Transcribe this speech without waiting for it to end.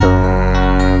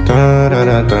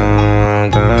Man,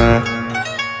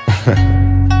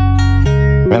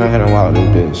 I had to walk this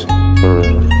bitch, for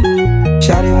real.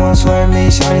 Shawty wanna swerve me,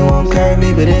 shawty won't curve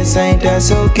me, but this ain't that,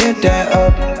 so get that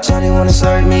up. Shawty wanna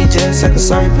slurp me just like a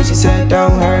slurp, but she said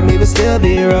don't hurt me, but still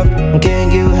be rough. Can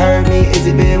you hurt me? Is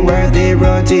it been worth it?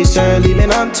 Run t-shirt,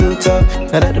 leaving I'm too tough.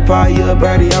 Now that the part you a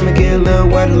birdie, I'ma get a little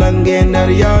wetter, like I'm getting out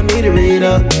of y'all need to read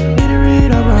up. Need to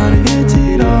read up how to get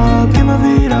teed up, get my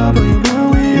feet up, but you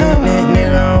blow it up.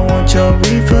 Nigga, I don't want your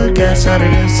reefer, gas out of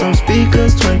this, some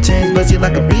speakers, twin tens, buzzy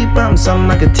like a beep, I'm something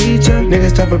like a teacher.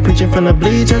 Niggas talk about preaching from the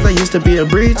bleachers, I used to be a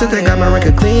breacher, they got my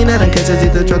record clean, I done catch us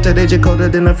either drop that edge colder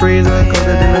than the freezer,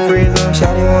 colder than the freezer.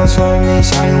 Shawty wanna swerve me,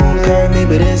 shawty won't curve me,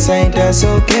 but this ain't that,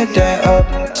 so get that up.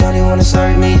 Shawty wanna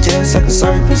slurp me just like a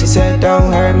slurp, but she said don't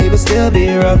hurt me, but still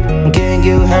be rough. Can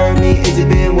you hurt me? Is it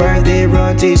been worth it?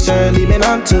 Run t-shirt, leaving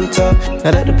I'm too tough.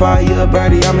 Now that the part you a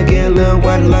birdie, I'ma get a little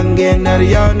wetter, like I'm getting out of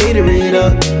y'all need to read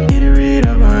up. Need to read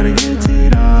up how to get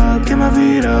teed up, get my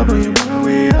feet up, but you blow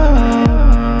it up.